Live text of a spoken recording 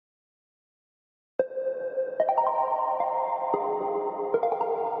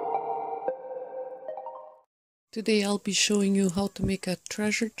Today I'll be showing you how to make a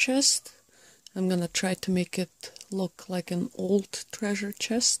treasure chest. I'm gonna try to make it look like an old treasure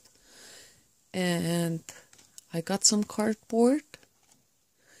chest. And I got some cardboard.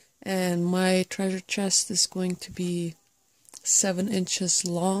 And my treasure chest is going to be 7 inches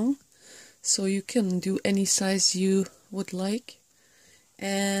long. So you can do any size you would like.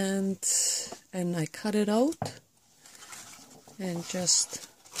 And I cut it out. And just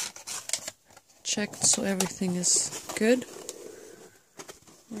checked so everything is good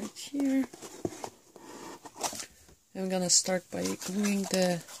right here. I'm gonna start by gluing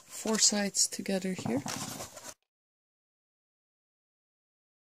the 4 sides together here.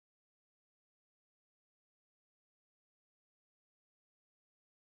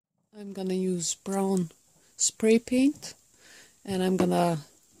 I'm gonna use brown spray paint and I'm gonna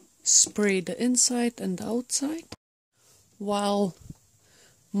spray the inside and the outside. While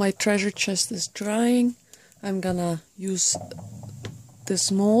my treasure chest is drying, I'm gonna use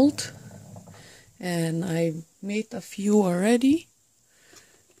this mold, and I made a few already.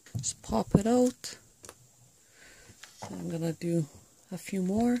 Just pop it out. I'm gonna do a few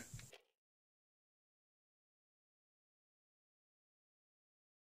more.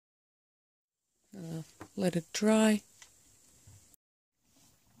 Let it dry.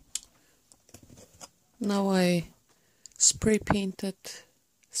 Now I spray painted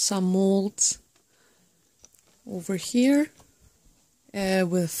some molds over here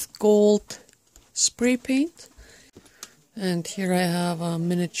with gold spray paint, and here I have a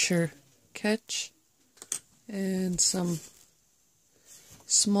miniature catch and some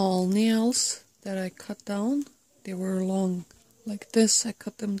small nails that I cut down. They were long like this. I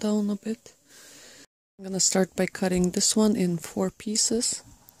cut them down a bit. I'm gonna start by cutting this one in 4 pieces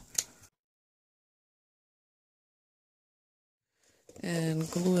and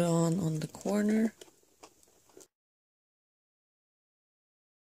glue it on the corner.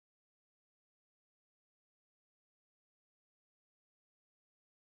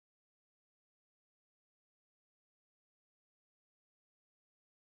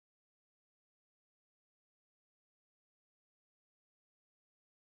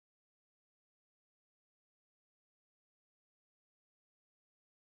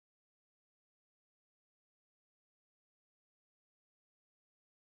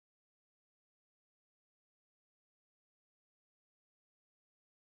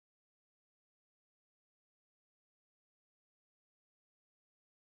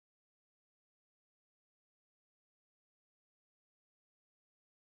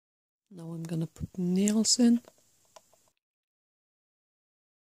 Now I'm gonna put nails in.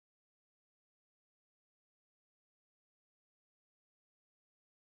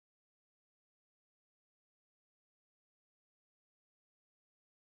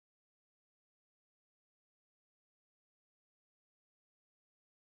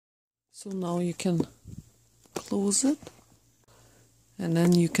 So now you can close it, and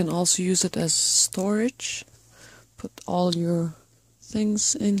then you can also use it as storage. Put all your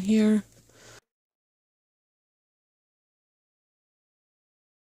things in here.